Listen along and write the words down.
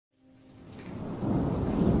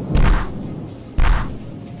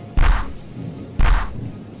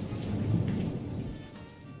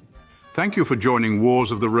Thank you for joining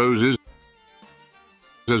Wars of the Roses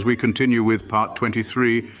as we continue with Part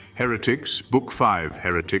 23, Heretics, Book 5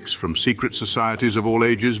 Heretics from Secret Societies of All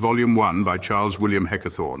Ages, Volume 1 by Charles William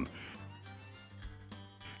Heckethorn.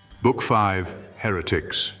 Book 5,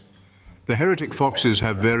 Heretics. The heretic foxes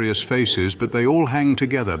have various faces, but they all hang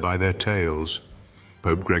together by their tails.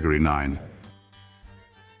 Pope Gregory IX.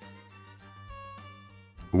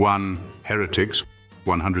 1. Heretics,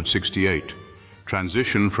 168.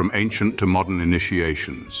 Transition from ancient to modern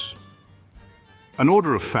initiations. An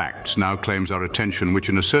order of facts now claims our attention which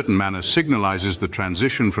in a certain manner signalizes the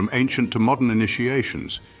transition from ancient to modern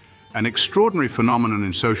initiations. An extraordinary phenomenon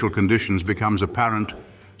in social conditions becomes apparent,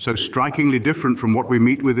 so strikingly different from what we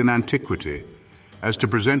meet with in antiquity, as to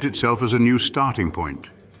present itself as a new starting point.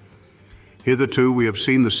 Hitherto we have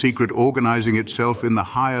seen the secret organizing itself in the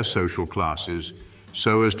higher social classes,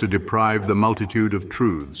 so as to deprive the multitude of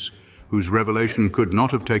truths, whose revelation could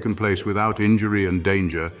not have taken place without injury and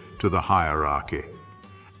danger to the hierarchy.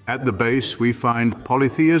 At the base we find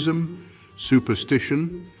polytheism,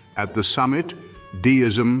 superstition; at the summit,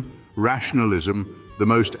 deism, rationalism, the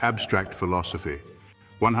most abstract philosophy.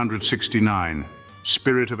 169.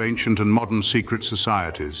 Spirit of ancient and modern secret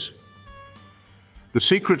societies. The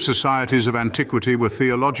secret societies of antiquity were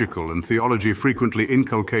theological, and theology frequently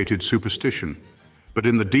inculcated superstition. But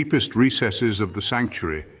in the deepest recesses of the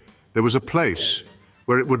sanctuary, there was a place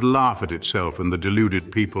where it would laugh at itself and the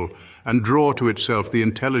deluded people, and draw to itself the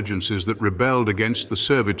intelligences that rebelled against the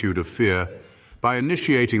servitude of fear by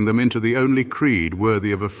initiating them into the only creed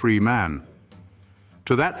worthy of a free man.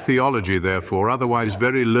 To that theology, therefore, otherwise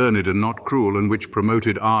very learned and not cruel, and which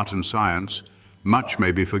promoted art and science, much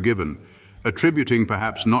may be forgiven, attributing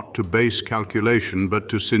perhaps not to base calculation, but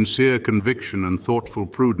to sincere conviction and thoughtful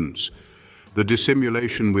prudence, the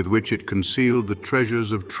dissimulation with which it concealed the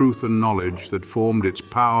treasures of truth and knowledge that formed its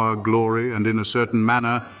power, glory, and in a certain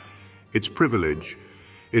manner, its privilege.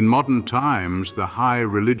 In modern times, the high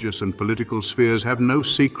religious and political spheres have no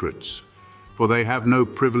secrets, for they have no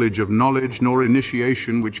privilege of knowledge nor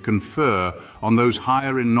initiation which confer on those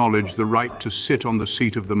higher in knowledge the right to sit on the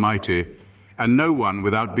seat of the mighty, and no one,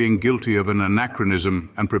 without being guilty of an anachronism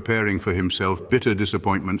and preparing for himself bitter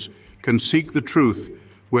disappointments, can seek the truth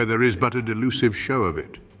where there is but a delusive show of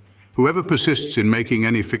it. Whoever persists in making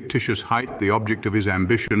any fictitious height the object of his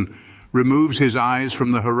ambition removes his eyes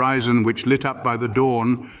from the horizon which, lit up by the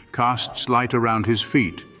dawn, casts light around his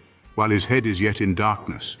feet, while his head is yet in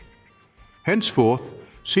darkness. Henceforth,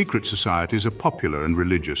 secret societies are popular and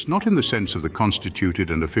religious, not in the sense of the constituted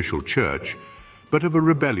and official church, but of a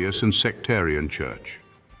rebellious and sectarian church.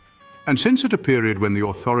 And since at a period when the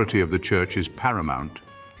authority of the church is paramount,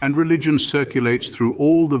 and religion circulates through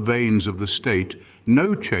all the veins of the state,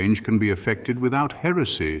 no change can be effected without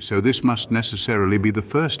heresy, so this must necessarily be the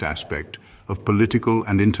first aspect of political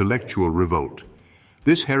and intellectual revolt.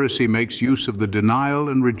 This heresy makes use of the denial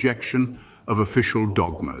and rejection of official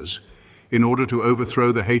dogmas in order to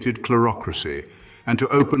overthrow the hated clerocracy and to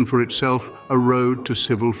open for itself a road to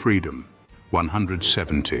civil freedom.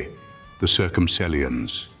 170. The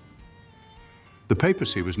Circumcellions. The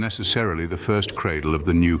papacy was necessarily the first cradle of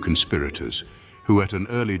the new conspirators, who at an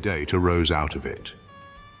early date arose out of it.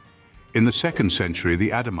 In the 2nd century,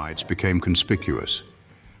 the Adamites became conspicuous.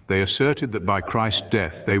 They asserted that by Christ's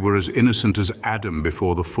death they were as innocent as Adam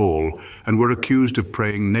before the fall, and were accused of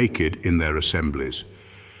praying naked in their assemblies.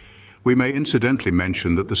 We may incidentally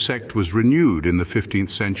mention that the sect was renewed in the 15th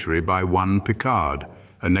century by one Picard,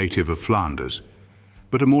 a native of Flanders.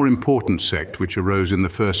 But a more important sect which arose in the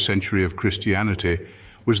 1st century of Christianity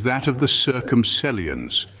was that of the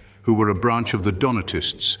Circumcellions, who were a branch of the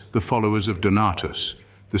Donatists, the followers of Donatus,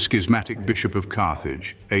 the schismatic bishop of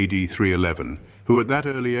Carthage, AD 311, who at that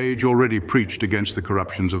early age already preached against the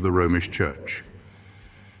corruptions of the Romish Church.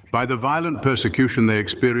 By the violent persecution they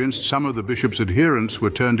experienced, some of the bishop's adherents were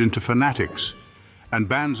turned into fanatics, and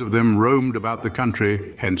bands of them roamed about the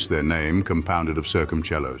country, hence their name, compounded of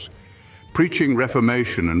circumcellos, preaching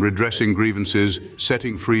reformation and redressing grievances,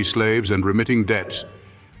 setting free slaves and remitting debts,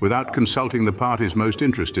 without consulting the parties most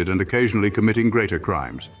interested, and occasionally committing greater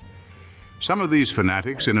crimes. Some of these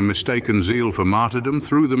fanatics, in a mistaken zeal for martyrdom,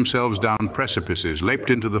 threw themselves down precipices, leapt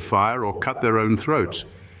into the fire, or cut their own throats.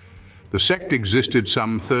 The sect existed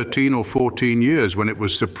some 13 or 14 years when it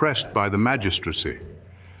was suppressed by the magistracy.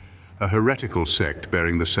 A heretical sect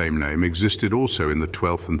bearing the same name existed also in the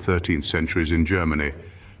 12th and 13th centuries in Germany,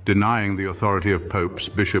 denying the authority of popes,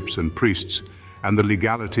 bishops, and priests, and the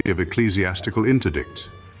legality of ecclesiastical interdicts.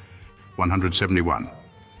 171.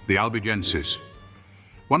 The Albigenses.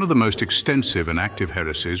 One of the most extensive and active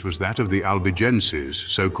heresies was that of the Albigenses,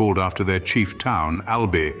 so called after their chief town,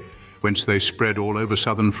 Albi, whence they spread all over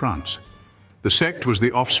southern France. The sect was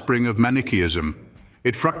the offspring of Manichaeism.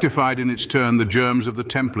 It fructified in its turn the germs of the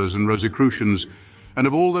Templars and Rosicrucians, and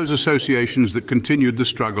of all those associations that continued the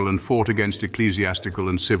struggle and fought against ecclesiastical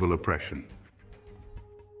and civil oppression.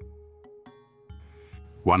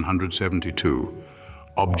 172.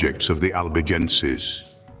 Objects of the Albigenses.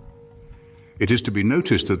 It is to be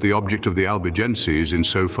noticed that the object of the Albigenses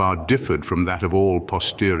insofar differed from that of all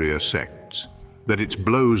posterior sects, that its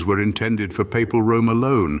blows were intended for papal Rome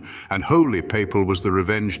alone, and wholly papal was the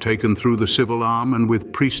revenge taken through the civil arm and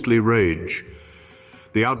with priestly rage.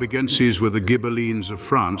 The Albigenses were the Ghibellines of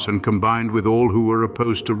France and combined with all who were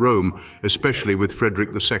opposed to Rome, especially with Frederick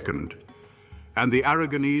II, and the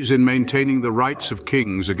Aragonese in maintaining the rights of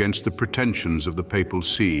kings against the pretensions of the papal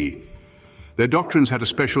see. Their doctrines had a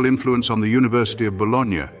special influence on the University of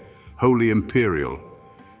Bologna, wholly imperial.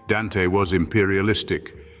 Dante was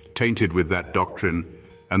imperialistic, tainted with that doctrine,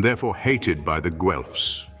 and therefore hated by the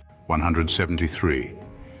Guelphs. 173.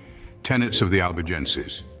 Tenets of the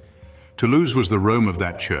Albigenses. Toulouse was the Rome of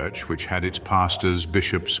that church, which had its pastors,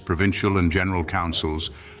 bishops, provincial and general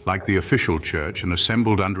councils, like the official church, and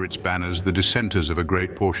assembled under its banners the dissenters of a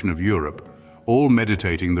great portion of Europe, all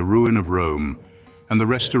meditating the ruin of Rome and the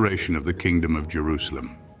restoration of the Kingdom of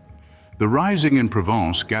Jerusalem. The rising in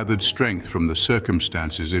Provence gathered strength from the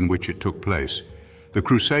circumstances in which it took place. The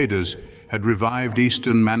Crusaders had revived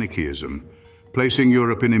Eastern Manichaeism, placing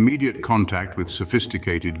Europe in immediate contact with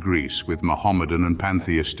sophisticated Greece, with Mohammedan and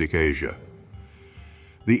pantheistic Asia.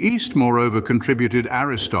 The East, moreover, contributed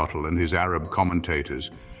Aristotle and his Arab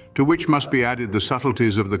commentators, to which must be added the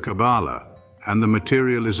subtleties of the Kabbalah and the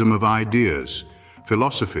materialism of ideas.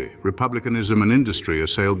 Philosophy, republicanism and industry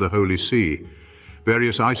assailed the Holy See.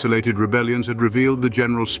 Various isolated rebellions had revealed the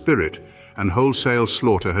general spirit, and wholesale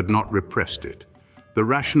slaughter had not repressed it. The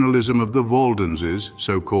rationalism of the Waldenses,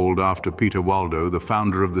 so called after Peter Waldo, the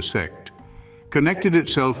founder of the sect, connected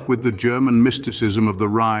itself with the German mysticism of the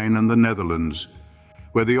Rhine and the Netherlands,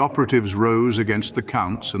 where the operatives rose against the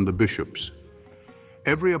counts and the bishops.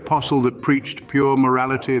 Every apostle that preached pure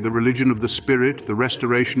morality, the religion of the Spirit, the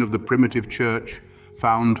restoration of the primitive church,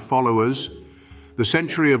 found followers. The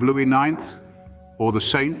century of Louis IX, or the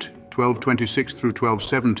Saint, 1226 through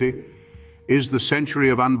 1270, is the century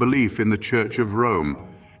of unbelief in the Church of Rome,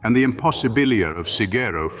 and the impossibilia of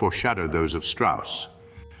Sigero foreshadowed those of Strauss.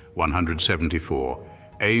 174.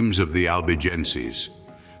 Aims of the Albigenses.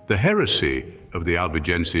 The heresy of the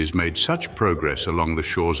Albigenses made such progress along the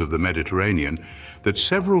shores of the Mediterranean that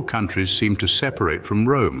several countries seemed to separate from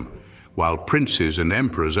Rome, while princes and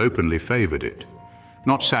emperors openly favored it.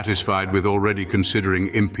 Not satisfied with already considering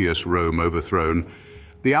impious Rome overthrown,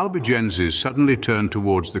 the Albigenses suddenly turned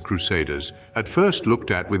towards the Crusaders, at first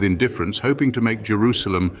looked at with indifference, hoping to make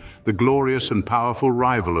Jerusalem the glorious and powerful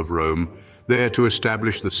rival of Rome, there to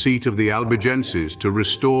establish the seat of the Albigenses, to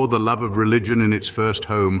restore the love of religion in its first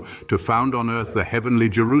home, to found on earth the heavenly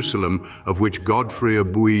Jerusalem of which Godfrey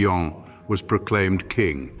of Bouillon was proclaimed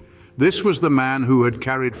king. This was the man who had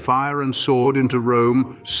carried fire and sword into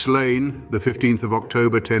Rome, slain, the 15th of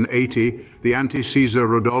October 1080, the anti-Caesar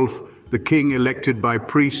Rodolphe, the king elected by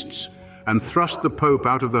priests, and thrust the Pope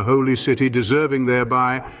out of the holy city, deserving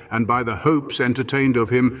thereby, and by the hopes entertained of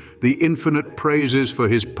him, the infinite praises for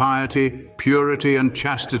his piety, purity, and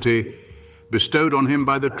chastity, bestowed on him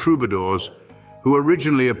by the troubadours, who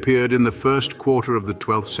originally appeared in the first quarter of the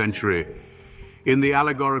 12th century, in the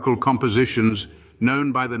allegorical compositions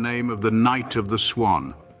known by the name of the Knight of the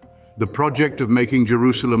Swan. The project of making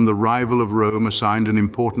Jerusalem the rival of Rome assigned an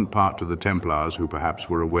important part to the Templars, who perhaps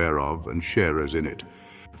were aware of and sharers in it.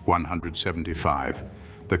 175.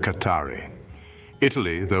 The Cathari.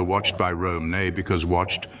 Italy, though watched by Rome, nay, because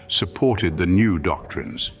watched, supported the new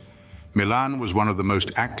doctrines. Milan was one of the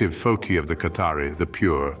most active foci of the Cathari, the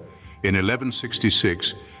pure. In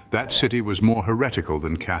 1166, that city was more heretical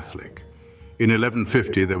than Catholic. In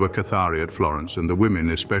 1150, there were Cathari at Florence, and the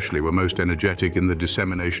women especially were most energetic in the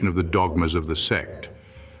dissemination of the dogmas of the sect,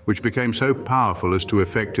 which became so powerful as to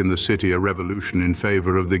effect in the city a revolution in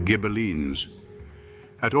favor of the Ghibellines.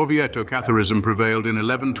 At Orvieto, Catharism prevailed in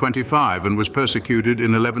 1125 and was persecuted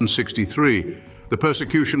in 1163. The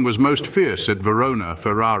persecution was most fierce at Verona,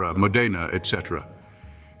 Ferrara, Modena, etc.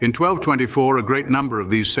 In 1224, a great number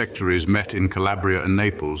of these sectaries met in Calabria and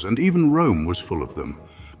Naples, and even Rome was full of them.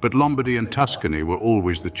 But Lombardy and Tuscany were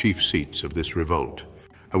always the chief seats of this revolt.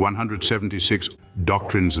 176.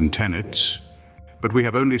 Doctrines and tenets. But we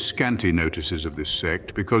have only scanty notices of this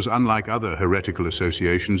sect because, unlike other heretical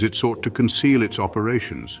associations, it sought to conceal its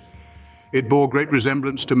operations. It bore great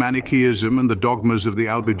resemblance to Manichaeism and the dogmas of the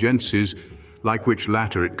Albigenses, like which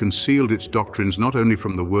latter it concealed its doctrines not only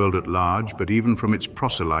from the world at large, but even from its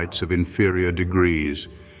proselytes of inferior degrees.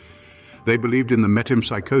 They believed in the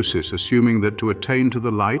metempsychosis, assuming that to attain to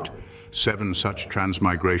the light, 7 such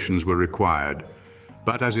transmigrations were required.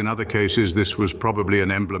 But as in other cases, this was probably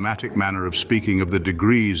an emblematic manner of speaking of the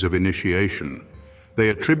degrees of initiation. They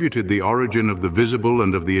attributed the origin of the visible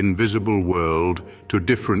and of the invisible world to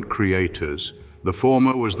different creators. The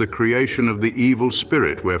former was the creation of the evil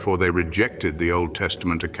spirit, wherefore they rejected the Old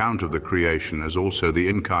Testament account of the creation as also the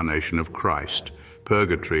incarnation of Christ,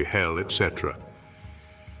 purgatory, hell, etc.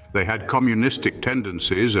 They had communistic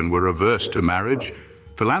tendencies and were averse to marriage.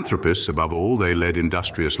 Philanthropists, above all, they led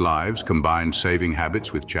industrious lives, combined saving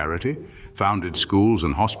habits with charity, founded schools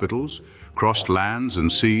and hospitals, crossed lands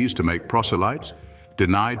and seas to make proselytes,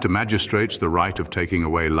 denied to magistrates the right of taking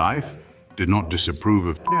away life, did not disapprove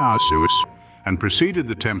of suicide, and preceded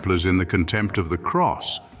the Templars in the contempt of the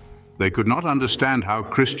cross. They could not understand how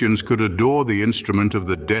Christians could adore the instrument of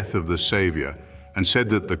the death of the Savior, and said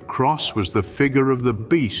that the cross was the figure of the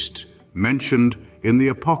beast mentioned in the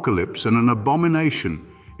Apocalypse and an abomination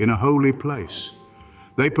in a holy place.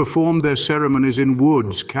 They performed their ceremonies in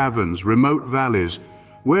woods, caverns, remote valleys.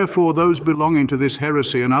 Wherefore those belonging to this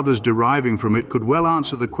heresy and others deriving from it could well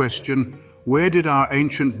answer the question, where did our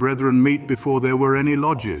ancient brethren meet before there were any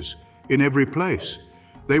lodges? In every place.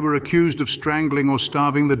 They were accused of strangling or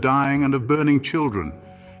starving the dying and of burning children.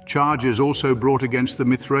 Charges also brought against the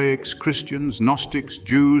Mithraics, Christians, Gnostics,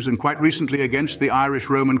 Jews, and quite recently against the Irish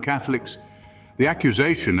Roman Catholics. The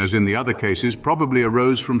accusation, as in the other cases, probably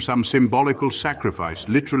arose from some symbolical sacrifice,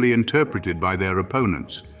 literally interpreted by their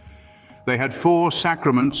opponents. They had 4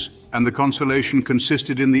 sacraments, and the consolation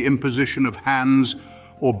consisted in the imposition of hands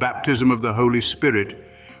or baptism of the Holy Spirit,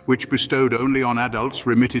 which bestowed only on adults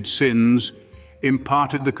remitted sins,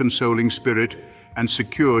 imparted the consoling Spirit, and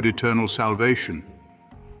secured eternal salvation.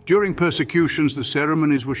 During persecutions, the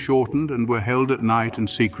ceremonies were shortened and were held at night and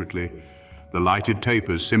secretly. The lighted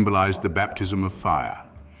tapers symbolized the baptism of fire.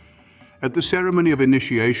 At the ceremony of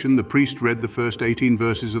initiation, the priest read the first 18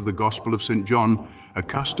 verses of the Gospel of St. John, a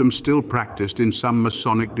custom still practiced in some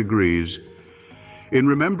Masonic degrees. In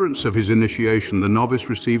remembrance of his initiation, the novice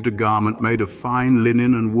received a garment made of fine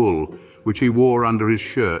linen and wool, which he wore under his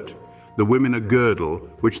shirt. The women a girdle,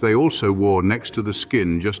 which they also wore next to the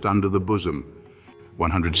skin, just under the bosom.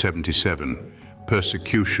 177.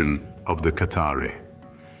 Persecution of the Cathari.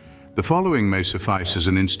 The following may suffice as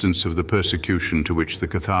an instance of the persecution to which the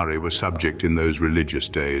Cathari were subject in those religious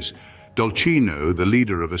days. Dolcino, the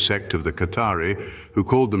leader of a sect of the Cathari, who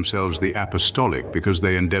called themselves the Apostolic because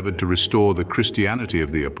they endeavored to restore the Christianity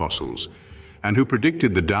of the apostles, and who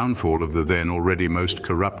predicted the downfall of the then already most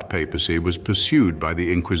corrupt papacy, was pursued by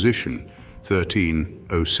the Inquisition,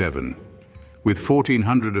 1307. With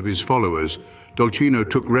 1,400 of his followers, Dolcino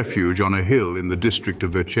took refuge on a hill in the district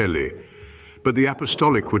of Vercelli, but the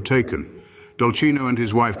Apostolic were taken. Dolcino and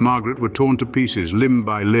his wife Margaret were torn to pieces, limb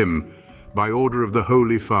by limb, by order of the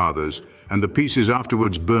Holy Fathers, and the pieces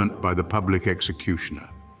afterwards burnt by the public executioner.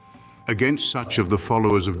 Against such of the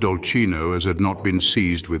followers of Dolcino as had not been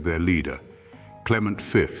seized with their leader, Clement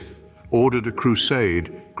V ordered a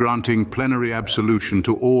crusade granting plenary absolution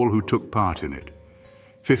to all who took part in it.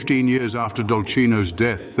 15 years after Dolcino's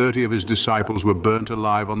death, 30 of his disciples were burnt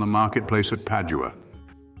alive on the marketplace at Padua.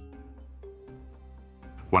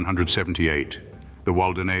 178. The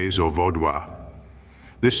Waldenese or Vaudois.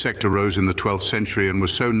 This sect arose in the 12th century and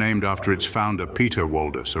was so named after its founder, Peter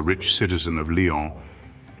Waldus, a rich citizen of Lyon.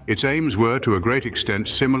 Its aims were, to a great extent,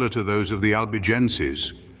 similar to those of the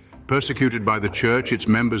Albigenses. Persecuted by the Church, its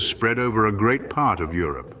members spread over a great part of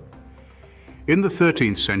Europe. In the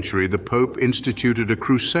 13th century, the Pope instituted a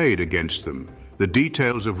crusade against them, the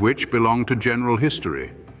details of which belong to general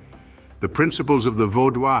history. The principles of the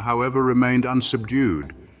Vaudois, however, remained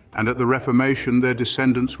unsubdued, and at the Reformation their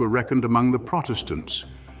descendants were reckoned among the Protestants,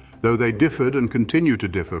 though they differed and continue to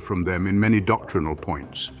differ from them in many doctrinal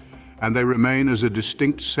points, and they remain as a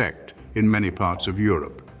distinct sect in many parts of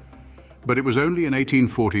Europe. But it was only in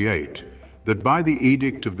 1848 that by the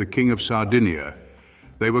edict of the King of Sardinia,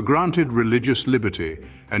 they were granted religious liberty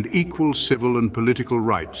and equal civil and political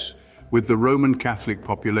rights with the Roman Catholic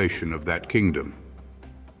population of that kingdom.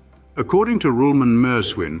 According to Rulman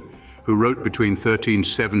Merswin, who wrote between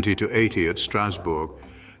 1370 to 80 at Strasbourg,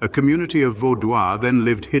 a community of Vaudois then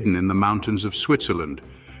lived hidden in the mountains of Switzerland,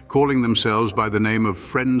 calling themselves by the name of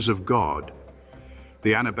Friends of God.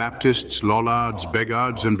 The Anabaptists, Lollards,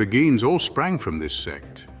 Begards, and Beguines all sprang from this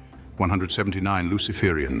sect. 179.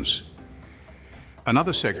 Luciferians.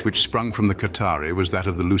 Another sect which sprung from the Cathari was that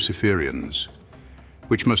of the Luciferians.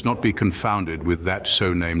 which must not be confounded with that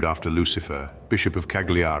so named after Lucifer, Bishop of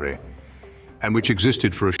Cagliari, and which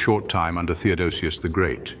existed for a short time under Theodosius the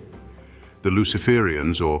Great. The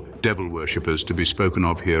Luciferians, or devil worshippers to be spoken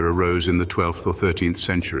of here, arose in the 12th or 13th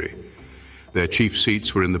century. Their chief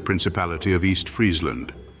seats were in the Principality of East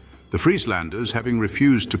Friesland. The Frieslanders, having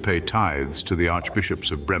refused to pay tithes to the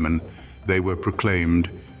archbishops of Bremen, they were proclaimed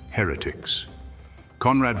heretics.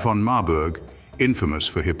 Conrad von Marburg, infamous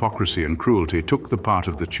for hypocrisy and cruelty, took the part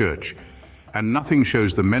of the church, and nothing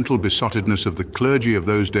shows the mental besottedness of the clergy of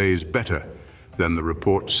those days better than the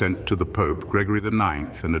report sent to the Pope Gregory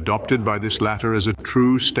IX and adopted by this latter as a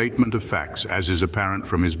true statement of facts, as is apparent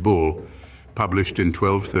from his bull, published in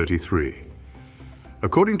 1233.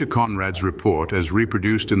 According to Conrad's report, as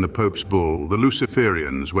reproduced in the Pope's bull, the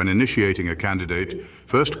Luciferians, when initiating a candidate,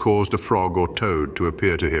 first caused a frog or toad to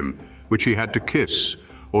appear to him, which he had to kiss,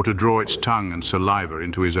 or to draw its tongue and saliva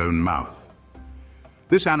into his own mouth.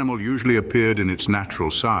 This animal usually appeared in its natural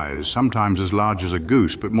size, sometimes as large as a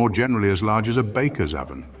goose, but more generally as large as a baker's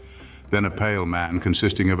oven. Then a pale man,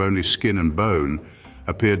 consisting of only skin and bone,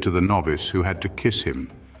 appeared to the novice, who had to kiss him,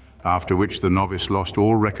 after which the novice lost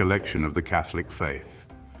all recollection of the Catholic faith.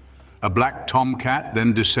 A black tomcat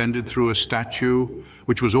then descended through a statue,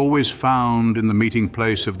 which was always found in the meeting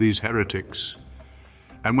place of these heretics.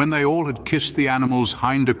 And when they all had kissed the animal's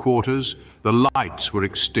hinder quarters, the lights were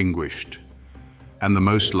extinguished, and the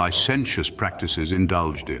most licentious practices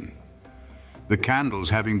indulged in. The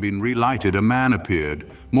candles having been relighted, a man appeared,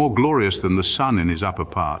 more glorious than the sun in his upper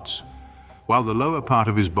parts, while the lower part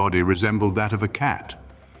of his body resembled that of a cat,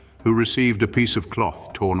 who received a piece of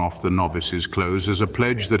cloth torn off the novice's clothes as a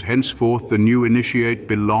pledge that henceforth the new initiate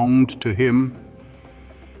belonged to him.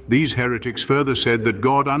 These heretics further said that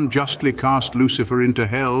God unjustly cast Lucifer into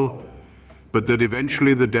hell, but that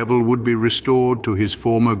eventually the devil would be restored to his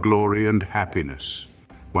former glory and happiness.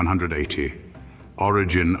 180.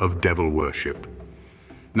 Origin of devil worship.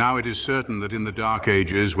 Now it is certain that in the Dark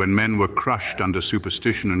Ages, when men were crushed under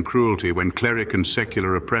superstition and cruelty, when cleric and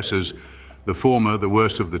secular oppressors, the former, the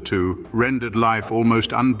worst of the two, rendered life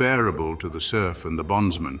almost unbearable to the serf and the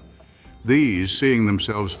bondsman, these, seeing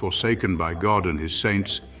themselves forsaken by God and his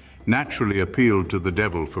saints, naturally appealed to the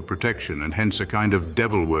devil for protection, and hence a kind of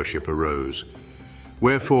devil worship arose.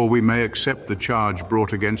 Wherefore we may accept the charge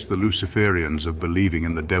brought against the Luciferians of believing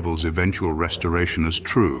in the devil's eventual restoration as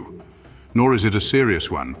true. Nor is it a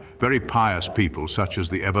serious one. Very pious people, such as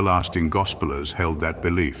the everlasting gospelers, held that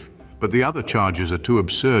belief. But the other charges are too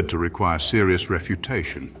absurd to require serious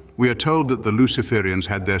refutation. We are told that the Luciferians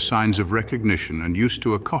had their signs of recognition and used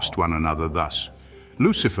to accost one another thus: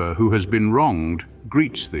 "Lucifer, who has been wronged,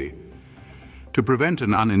 greets thee." To prevent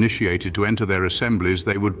an uninitiated to enter their assemblies,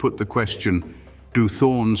 they would put the question, "Do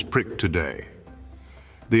thorns prick today?"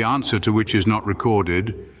 The answer to which is not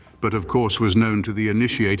recorded, but of course was known to the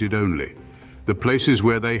initiated only. The places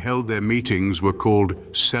where they held their meetings were called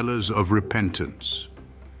cellars of repentance.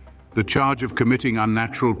 The charge of committing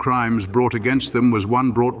unnatural crimes brought against them was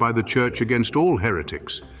one brought by the Church against all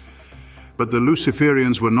heretics. But the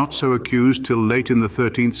Luciferians were not so accused till late in the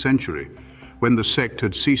 13th century, when the sect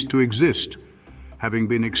had ceased to exist, having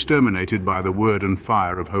been exterminated by the word and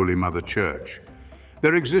fire of Holy Mother Church.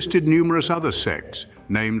 There existed numerous other sects,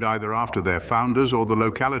 named either after their founders or the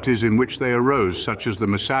localities in which they arose, such as the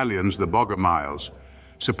Massalians, the Bogomiles,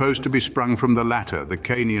 supposed to be sprung from the latter, the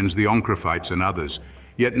Canians, the Onchrophites, and others,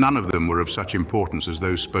 yet none of them were of such importance as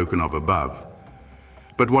those spoken of above.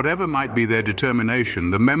 But whatever might be their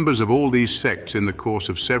determination, the members of all these sects in the course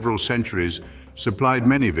of several centuries supplied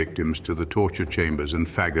many victims to the torture chambers and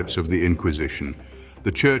faggots of the Inquisition,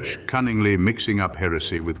 the Church cunningly mixing up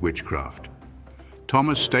heresy with witchcraft.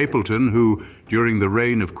 Thomas Stapleton, who, during the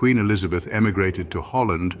reign of Queen Elizabeth, emigrated to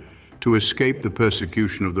Holland to escape the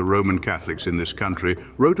persecution of the Roman Catholics in this country,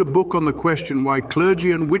 wrote a book on the question why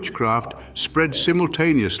clergy and witchcraft spread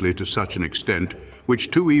simultaneously to such an extent, which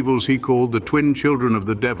two evils he called the twin children of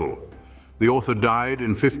the devil. The author died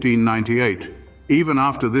in 1598. Even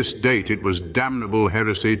after this date, it was damnable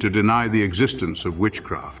heresy to deny the existence of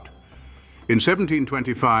witchcraft. In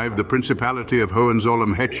 1725, the Principality of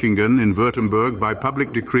Hohenzollern-Hechingen in Württemberg, by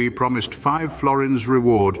public decree, promised 5 florins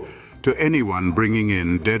reward to anyone bringing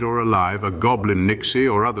in, dead or alive, a goblin, nixie,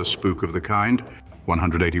 or other spook of the kind.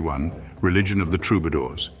 181. Religion of the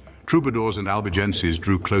troubadours. Troubadours and Albigenses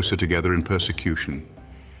drew closer together in persecution.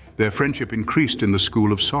 Their friendship increased in the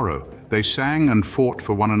school of sorrow. They sang and fought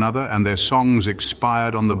for one another, and their songs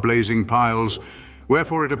expired on the blazing piles.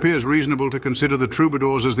 Wherefore it appears reasonable to consider the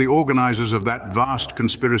troubadours as the organizers of that vast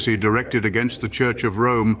conspiracy directed against the Church of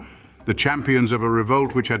Rome, the champions of a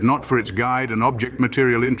revolt which had not for its guide an object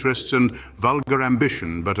material interests and vulgar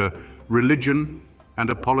ambition, but a religion and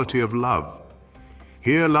a polity of love.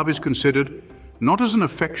 Here love is considered not as an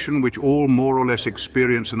affection which all more or less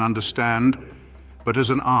experience and understand, but as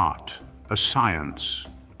an art, a science,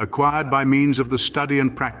 acquired by means of the study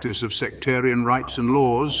and practice of sectarian rites and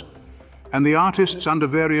laws, and the artists under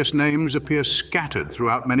various names appear scattered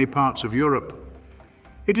throughout many parts of Europe.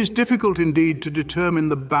 It is difficult indeed to determine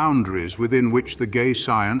the boundaries within which the gay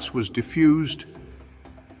science was diffused.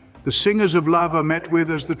 The singers of love are met with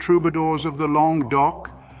as the troubadours of the Languedoc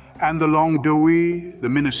and the Languedoc, the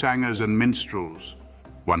minnesangers and minstrels.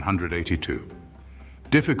 182.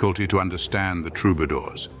 Difficulty to understand the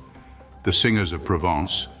troubadours. The singers of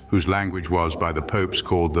Provence, whose language was by the popes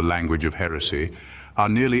called the language of heresy, are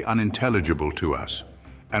nearly unintelligible to us,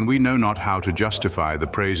 and we know not how to justify the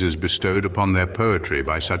praises bestowed upon their poetry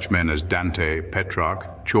by such men as Dante,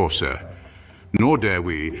 Petrarch, Chaucer. Nor dare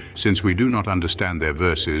we, since we do not understand their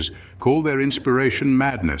verses, call their inspiration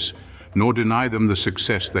madness, nor deny them the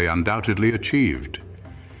success they undoubtedly achieved.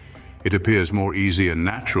 It appears more easy and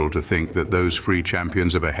natural to think that those free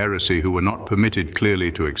champions of a heresy who were not permitted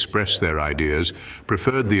clearly to express their ideas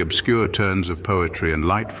preferred the obscure turns of poetry and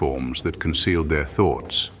light forms that concealed their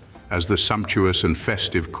thoughts, as the sumptuous and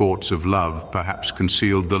festive courts of love perhaps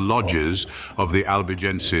concealed the lodges of the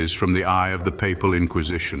Albigenses from the eye of the Papal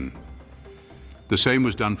Inquisition. The same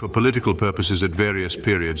was done for political purposes at various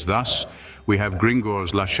periods. Thus, we have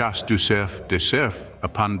Gringoire's La Chasse du Serf des Serfs, a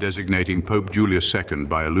pun designating Pope Julius II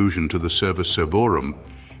by allusion to the Servus Servorum,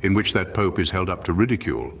 in which that pope is held up to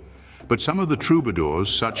ridicule. But some of the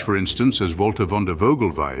troubadours, such for instance as Walter von der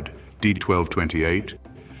Vogelweide, d. 1228,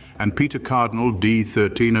 and Peter Cardinal, d.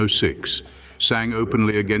 1306, sang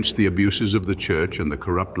openly against the abuses of the Church and the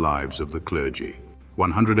corrupt lives of the clergy.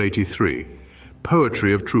 183.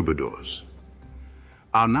 Poetry of troubadours.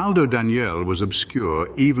 Arnaldo Daniel was obscure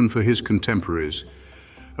even for his contemporaries.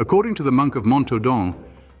 According to the monk of Montauban,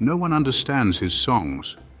 no one understands his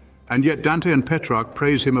songs, and yet Dante and Petrarch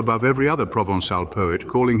praise him above every other Provençal poet,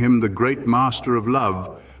 calling him the great master of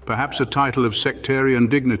love, perhaps a title of sectarian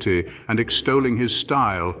dignity, and extolling his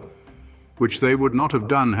style, which they would not have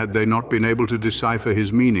done had they not been able to decipher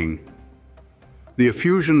his meaning. The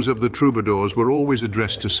effusions of the troubadours were always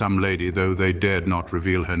addressed to some lady, though they dared not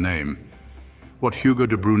reveal her name. What Hugo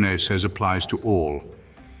de Brunet says applies to all.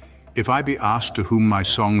 If I be asked to whom my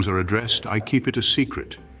songs are addressed, I keep it a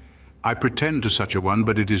secret. I pretend to such a one,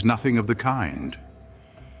 but it is nothing of the kind.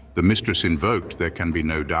 The mistress invoked, there can be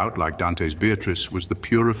no doubt, like Dante's Beatrice, was the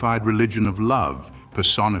purified religion of love,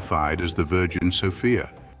 personified as the Virgin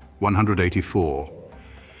Sophia. 184.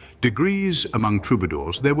 Degrees among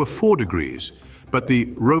troubadours. There were 4 degrees, but the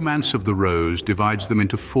Romance of the Rose divides them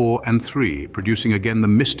into 4 and 3, producing again the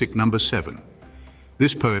mystic number 7.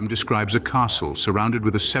 This poem describes a castle surrounded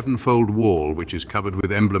with a 7-fold wall which is covered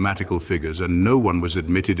with emblematical figures, and no one was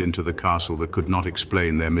admitted into the castle that could not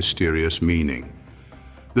explain their mysterious meaning.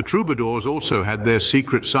 The troubadours also had their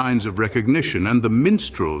secret signs of recognition, and the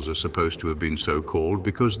minstrels are supposed to have been so called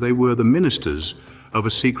because they were the ministers of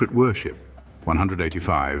a secret worship.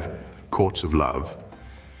 185. Courts of love.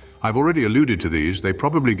 I've already alluded to these. They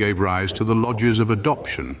probably gave rise to the lodges of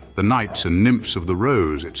adoption, the knights and nymphs of the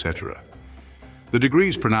rose, etc. The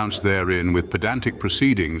degrees pronounced therein with pedantic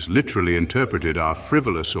proceedings, literally interpreted, are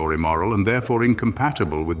frivolous or immoral, and therefore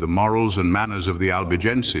incompatible with the morals and manners of the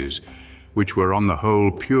Albigenses, which were on the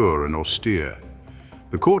whole pure and austere.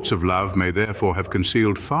 The courts of love may therefore have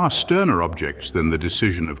concealed far sterner objects than the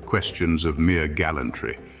decision of questions of mere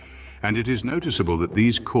gallantry. And it is noticeable that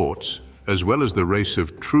these courts, as well as the race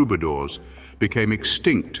of troubadours, became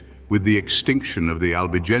extinct with the extinction of the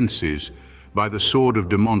Albigenses by the sword of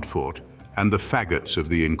de Montfort and the faggots of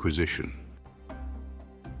the Inquisition.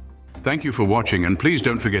 Thank you for watching, and please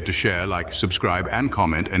don't forget to share, like, subscribe, and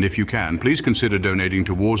comment, and if you can, please consider donating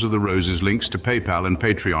to Wars of the Roses. Links to PayPal and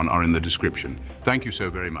Patreon are in the description. Thank you so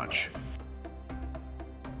very much.